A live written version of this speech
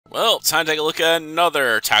Well, time to take a look at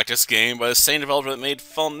another tactics game by the same developer that made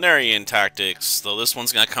Fulnarian Tactics, though this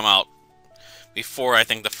one's going to come out before I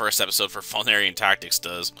think the first episode for Fulnarian Tactics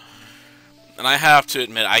does. And I have to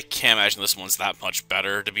admit, I can't imagine this one's that much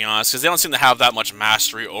better, to be honest, because they don't seem to have that much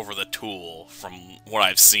mastery over the tool from what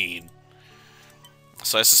I've seen.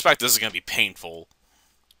 So I suspect this is going to be painful.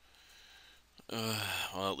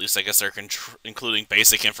 Well, at least I guess they're including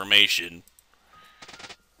basic information.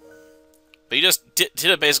 But you just did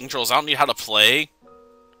the basic controls. I don't need how to play.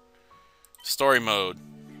 Story mode.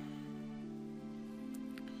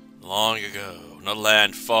 Long ago, in a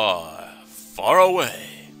land far, far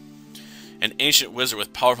away, an ancient wizard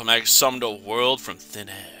with powerful magic summoned a world from thin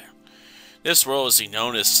air. This world was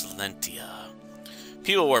known as Silentia.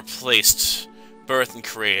 People were placed, birthed, and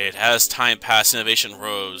created. As time passed, innovation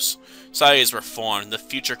rose. Societies were formed, and the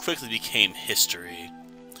future quickly became history.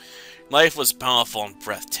 Life was bountiful and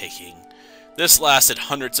breathtaking. This lasted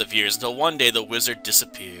hundreds of years, until one day the wizard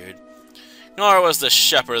disappeared. Nor was the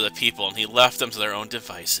shepherd of the people, and he left them to their own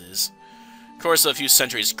devices. In the course of a few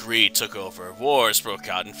centuries, greed took over, wars broke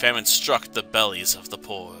out, and famine struck the bellies of the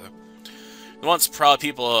poor. The once proud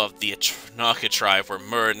people of the Naka tribe were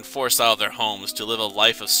murdered and forced out of their homes to live a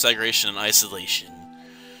life of segregation and isolation.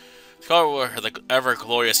 The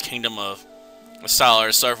ever-glorious kingdom of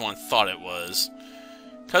Aeloren, so everyone thought it was.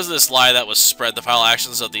 Because of this lie that was spread, the vile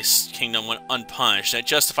actions of this kingdom went unpunished, and it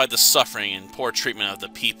justified the suffering and poor treatment of the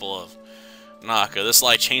people of Naka. This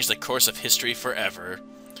lie changed the course of history forever.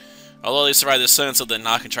 Although they survived the sentence of the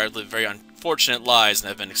Naka tribe, lived very unfortunate lives and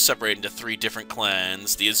have been separated into 3 different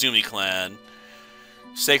clans. The Izumi clan,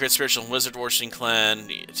 Sacred Spiritual and Wizard Worshipping clan.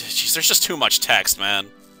 Jeez, there's just too much text, man.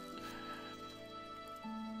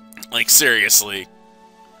 Like, seriously.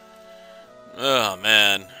 Oh,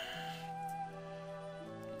 man.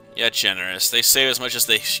 Yeah, generous. They save as much as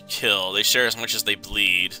they kill. They share as much as they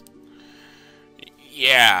bleed.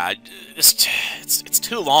 Yeah, it's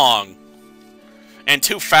too long. And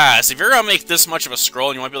too fast. If you're gonna make this much of a scroll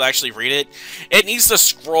and you want people to actually read it, it needs to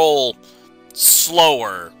scroll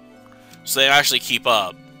slower so they actually keep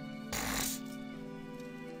up.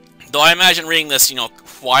 Though I imagine reading this,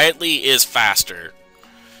 quietly is faster.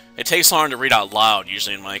 It takes longer to read out loud,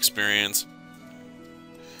 usually, in my experience.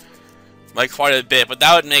 Like, quite a bit, but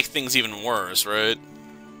that would make things even worse, right?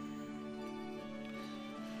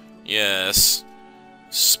 Yes.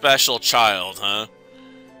 Special child, huh?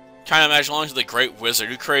 Kind of imagine belongs to the great wizard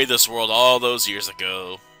who created this world all those years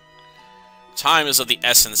ago. Time is of the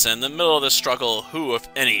essence, and in the middle of this struggle, who, if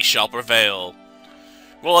any, shall prevail?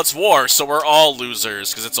 Well, it's war, so we're all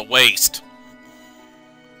losers, because it's a waste.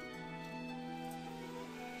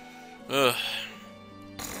 Ugh.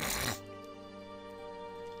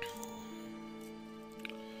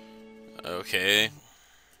 Okay.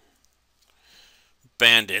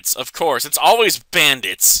 Bandits. Of course, it's always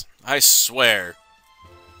bandits. I swear.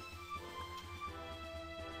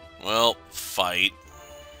 Well, fight.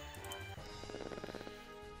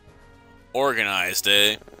 Organized,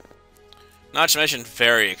 eh? Not to mention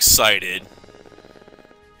very excited.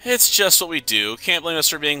 It's just what we do. Can't blame us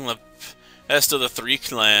for being the best of the 3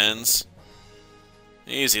 clans.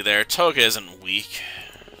 Easy there. Toga isn't weak.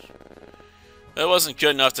 That wasn't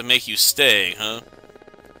good enough to make you stay, huh?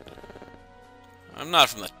 I'm not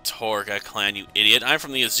from the Torga clan, you idiot. I'm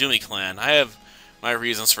from the Izumi clan. I have my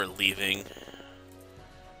reasons for leaving.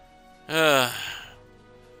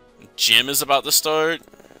 Gym is about to start.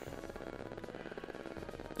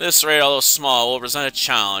 This raid, although small, will present a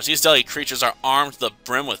challenge. These deadly creatures are armed to the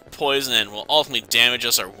brim with poison and will ultimately damage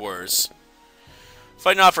us or worse.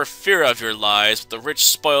 Fight not for fear of your lives, but the rich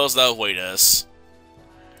spoils that await us.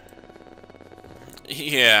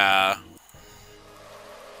 Yeah.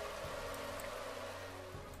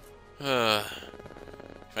 If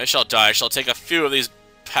I shall die, I shall take a few of these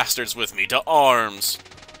bastards with me to arms.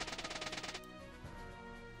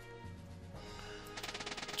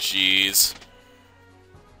 Jeez.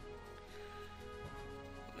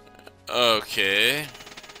 Okay.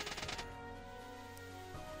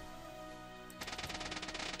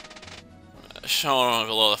 Showing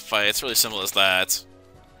below the fight. It's really simple as that.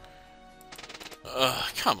 Ugh,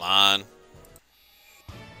 come on.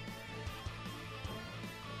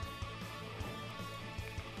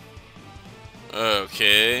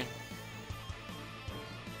 Okay.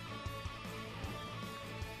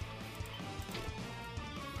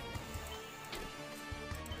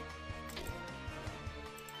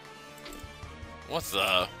 What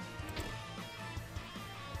the?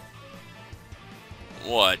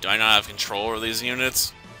 What? Do I not have control over these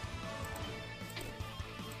units?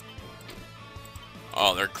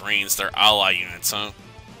 Oh, they're greens. They're ally units, huh?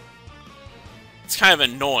 It's kind of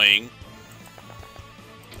annoying.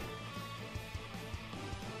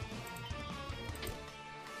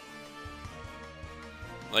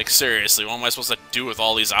 Like, seriously, what am I supposed to do with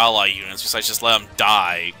all these ally units besides just let them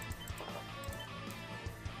die?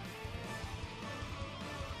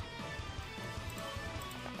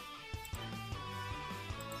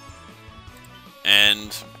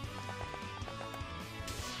 And...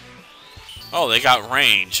 oh, they got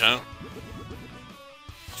range, huh?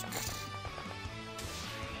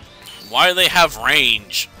 Why do they have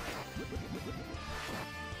range?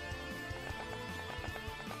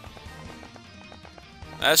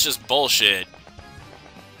 That's just bullshit.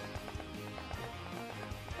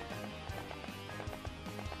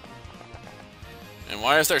 And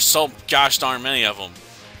why is there so gosh darn many of them?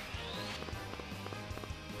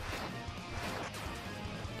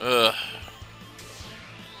 Ugh.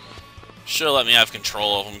 Should've let me have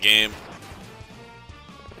control of them, game.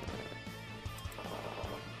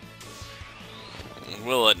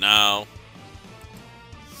 Will it now?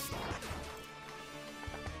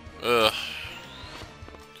 Ugh.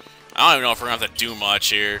 I don't even know if we're gonna have to do much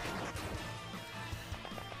here.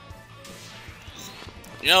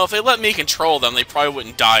 You know, if they let me control them, they probably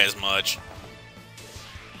wouldn't die as much.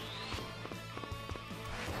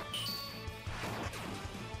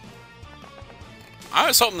 I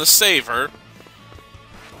was hoping to save her.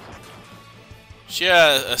 She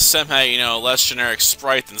had a somehow, you know, less generic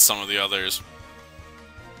sprite than some of the others.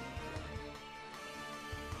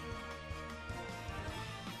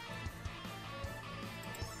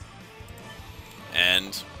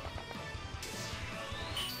 And...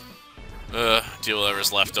 deal with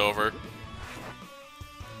whatever's left over.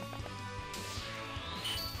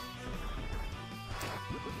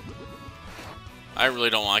 I really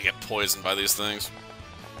don't want to get poisoned by these things.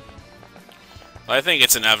 But I think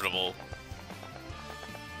it's inevitable.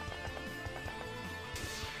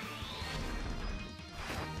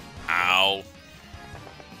 Ow.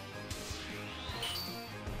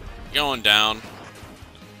 Going down.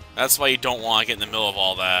 That's why you don't want to get in the middle of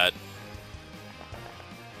all that.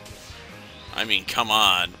 I mean, come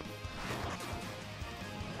on.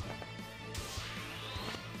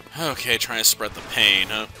 Okay, trying to spread the pain,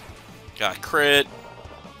 huh? Got crit.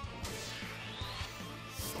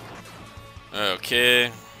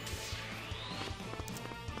 Okay.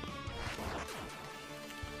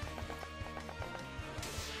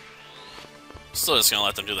 Still just gonna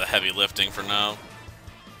let them do the heavy lifting for now.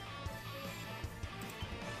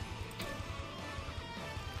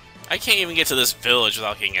 I can't even get to this village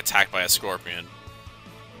without getting attacked by a scorpion.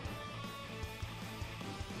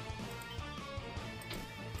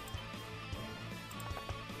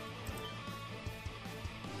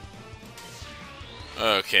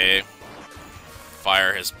 Okay.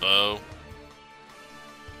 Fire his bow.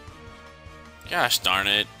 Gosh darn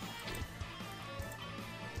it.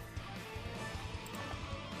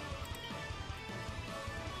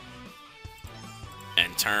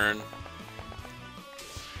 And turn.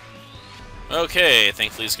 Okay,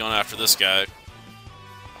 thankfully he's going after this guy.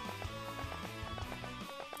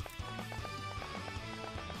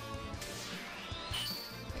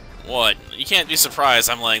 What? You can't be surprised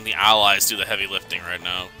I'm letting the allies do the heavy lifting right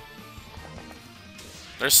now.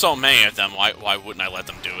 There's so many of them, why wouldn't I let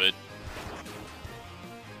them do it?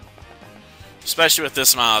 Especially with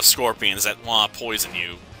this amount of scorpions that want to poison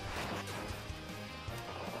you.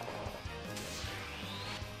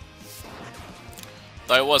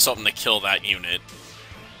 Though I was hoping to kill that unit.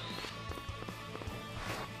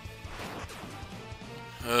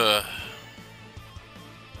 Ugh.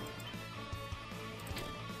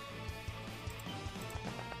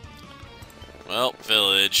 Well,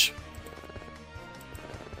 village.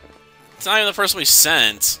 It's not even the person we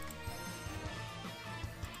sent.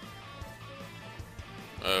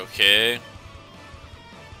 Okay.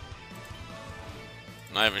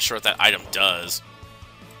 Not even sure what that item does.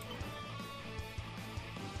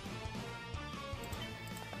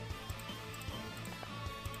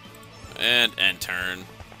 And end turn.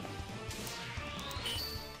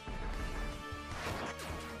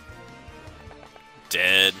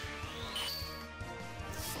 Dead.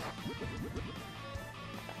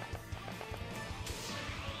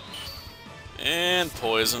 And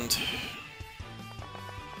poisoned.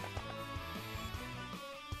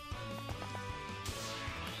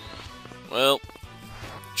 Well,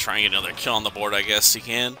 try and get another kill on the board, I guess you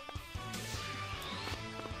can.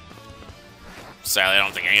 Sadly, I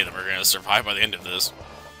don't think any of them are going to survive by the end of this.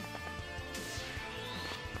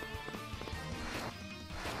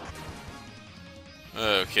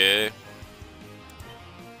 Okay.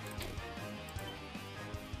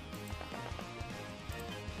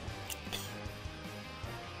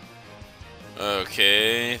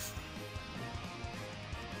 Okay.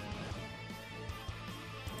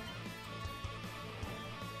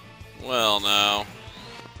 Well, now.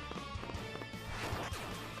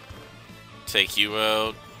 Take you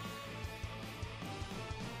out.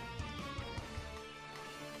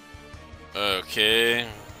 Okay.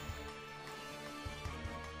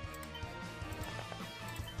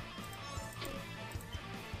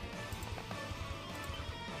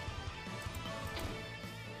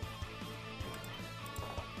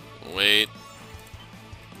 Wait.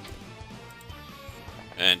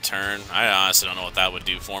 And turn. I honestly don't know what that would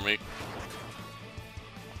do for me.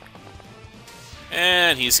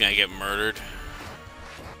 And he's gonna get murdered.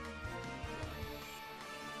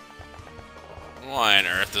 Why on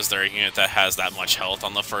earth is there a unit that has that much health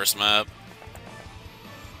on the first map?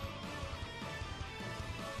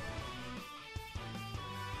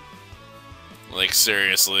 Like,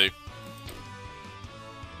 seriously.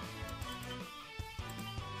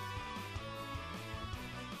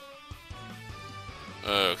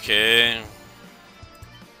 Okay.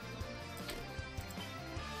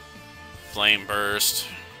 Flame burst.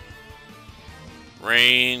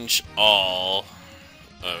 Range all.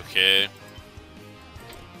 Okay.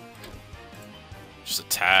 Just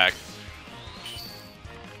attack.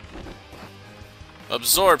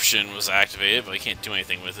 Absorption was activated, but I can't do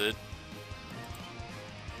anything with it.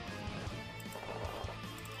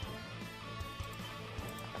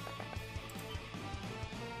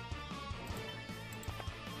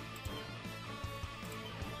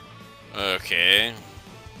 Okay.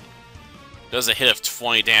 Does a hit of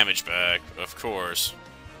 20 damage back, of course.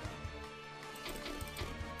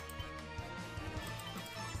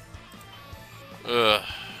 Ugh.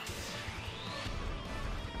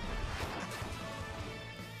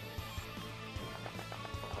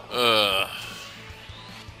 Ugh.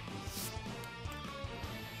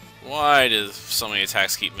 Why do so many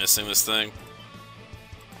attacks keep missing this thing?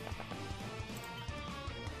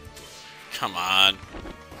 Come on.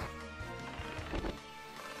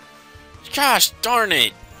 Gosh darn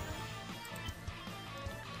it!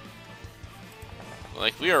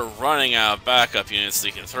 Like, we are running out of backup units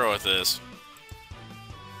they can throw at this.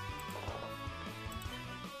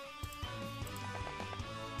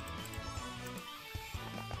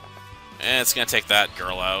 And it's gonna take that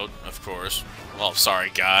girl out, of course. Well,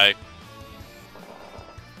 sorry, guy.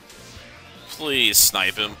 Please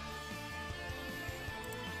snipe him.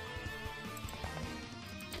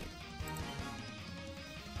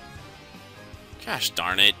 Gosh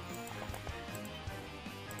darn it.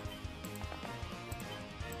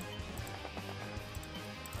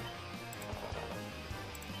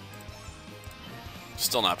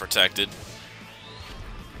 Still not protected.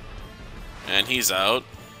 And he's out.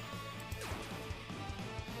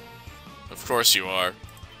 Of course you are.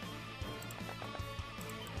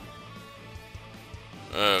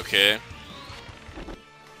 Okay.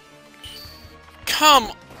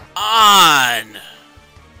 Come on!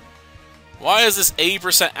 Why does this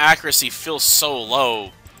 80% accuracy feel so low?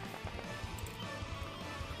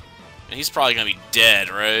 And he's probably gonna be dead,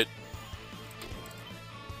 right?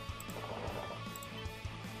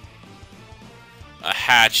 A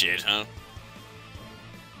hatchet, huh?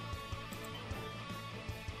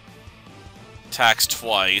 Attacks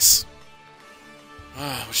twice.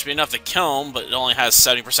 Which should be enough to kill him, but it only has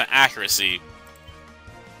 70% accuracy.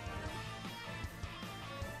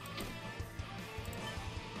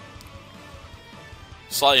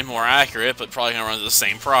 Slightly more accurate, but probably gonna run into the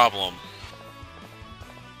same problem.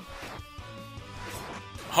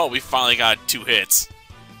 Oh, we finally got 2 hits.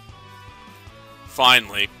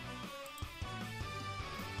 Finally.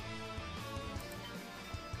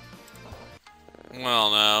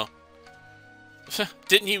 Well, no.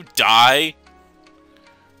 Didn't you die?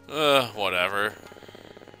 Whatever.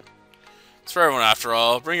 It's for everyone after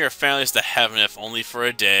all. Bring your families to heaven if only for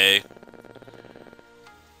a day.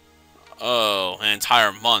 Oh, an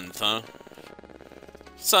entire month, huh?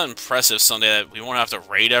 It's not impressive someday that we won't have to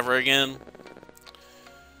raid ever again.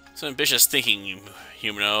 It's ambitious thinking,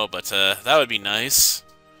 Humano, but that would be nice.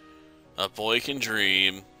 A boy can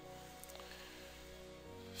dream.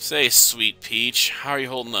 Say, sweet Peach, how are you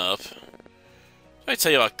holding up? Did I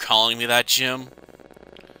tell you about calling me that, Jim?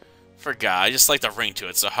 Forgot, I just like the ring to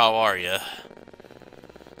it, so how are you?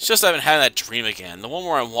 It's just I haven't had that dream again. The one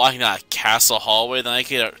where I'm walking down a castle hallway, then I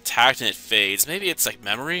get attacked and it fades. Maybe it's like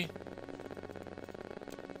memory?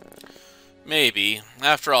 Maybe.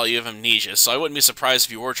 After all, you have amnesia, so I wouldn't be surprised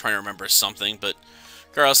if you were trying to remember something, but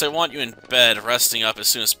regardless, I want you in bed, resting up as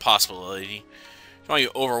soon as possible, lady. I don't want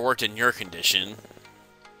you overworked in your condition.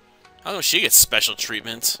 How come she gets special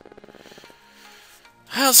treatment?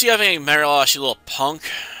 I don't see you having any merit loss, you little punk.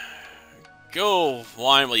 Go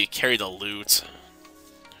whine while you carry the loot.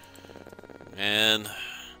 Man.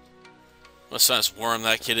 What a nice worm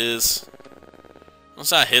that kid is. Well,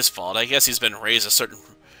 it's not his fault. I guess he's been raised a certain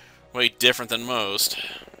way different than most.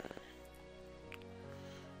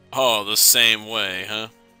 Oh, the same way, huh?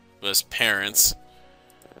 With his parents.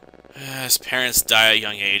 His parents die at a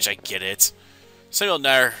young age, I get it. Some people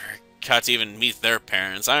never got to even meet their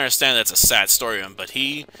parents. I understand that's a sad story of him, but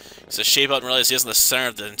he's to shape out and realize he isn't the center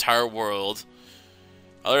of the entire world.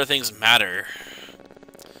 Other things matter.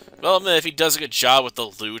 Well, if he does a good job with the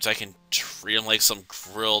loot, I can treat him like some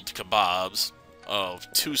grilled kebabs. Oh,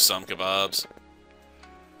 some kebabs.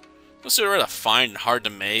 Those are rather fine and hard to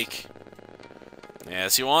make. Yeah,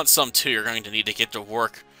 so you want some too, you're going to need to get to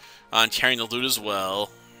work on carrying the loot as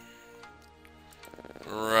well.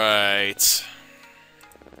 Right.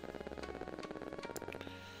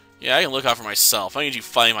 Yeah, I can look out for myself. I need you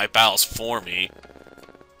fighting my battles for me.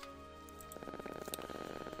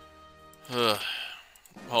 Ugh.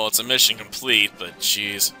 Well, it's a mission complete, but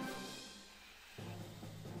jeez.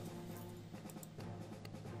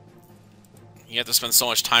 You have to spend so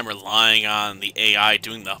much time relying on the AI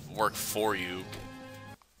doing the work for you.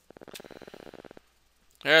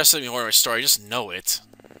 There's something more to my story, just know it.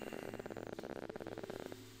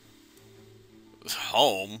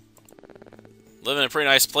 Home? Live in a pretty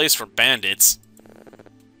nice place for bandits.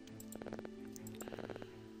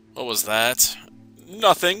 What was that?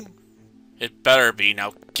 Nothing. It better be,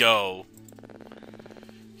 now go.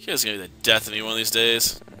 Kid's gonna be the death of me one of these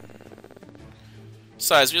days.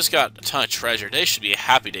 Besides, we just got a ton of treasure. Today should be a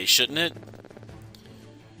happy day, shouldn't it?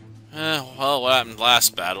 Well, what happened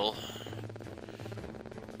last battle?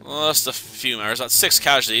 Well, just a few members. About 6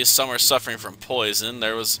 casualties. Some are suffering from poison.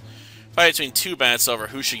 There was a fight between 2 bandits over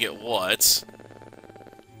who should get what.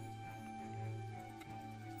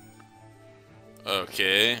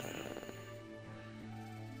 Okay.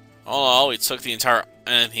 All in all, we took the entire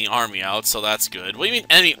enemy army out, so that's good. What do you mean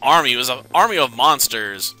enemy army? It was an army of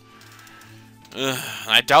monsters. Ugh,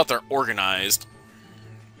 I doubt they're organized.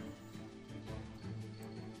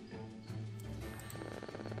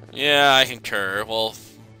 Yeah, I concur. Well,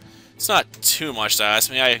 it's not too much to ask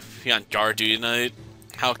me. I be on guard duty tonight.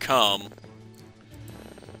 How come?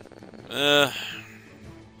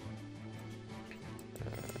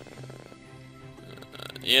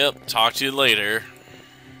 Yep, talk to you later.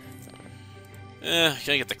 Gonna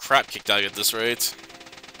get the crap kicked out of you at this rate.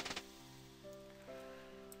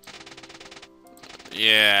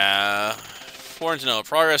 Yeah. Important to know,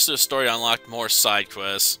 progress to the story unlocked more side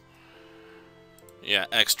quests. Yeah,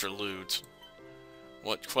 extra loot.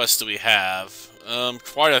 What quests do we have?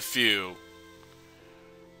 Quite a few.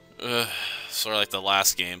 Sort of like the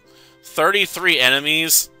last game. 33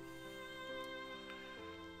 enemies?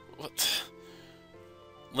 What?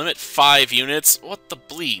 Limit 5 units? What the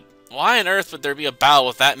bleep? Why on earth would there be a battle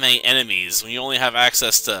with that many enemies when you only have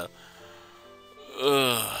access to...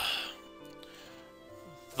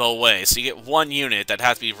 the way. So you get 1 unit that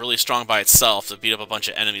has to be really strong by itself to beat up a bunch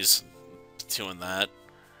of enemies doing that.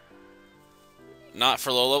 Not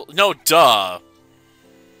for low level... No, duh!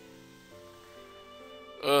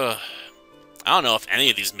 I don't know if any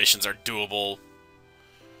of these missions are doable.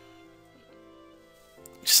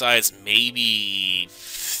 Besides, maybe...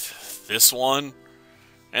 this one?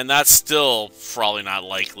 And that's still probably not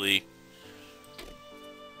likely.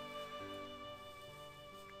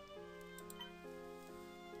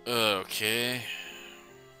 Okay.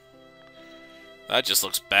 That just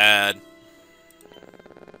looks bad.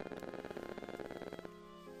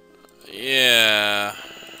 Yeah.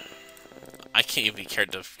 I can't even care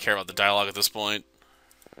about the dialogue at this point.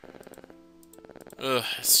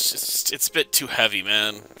 It's a bit too heavy,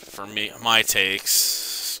 man, for me, my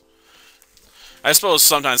takes. I suppose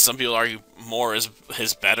sometimes some people argue more is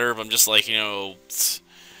better, but I'm just like, you know,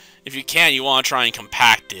 if you can, you want to try and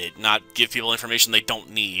compact it, not give people information they don't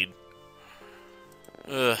need.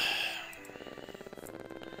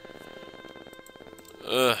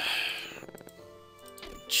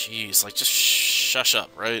 Jeez, like, just shush up,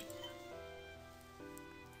 right?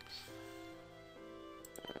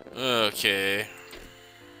 Okay.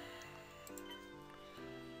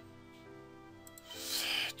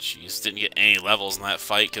 Jeez, didn't get any levels in that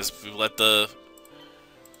fight because we let the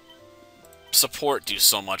support do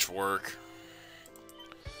so much work.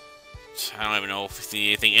 I don't even know if there's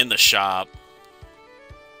anything in the shop.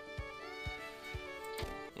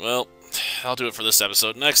 Well, I'll do it for this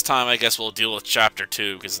episode. Next time, I guess we'll deal with Chapter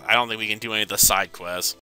 2, because I don't think we can do any of the side quests.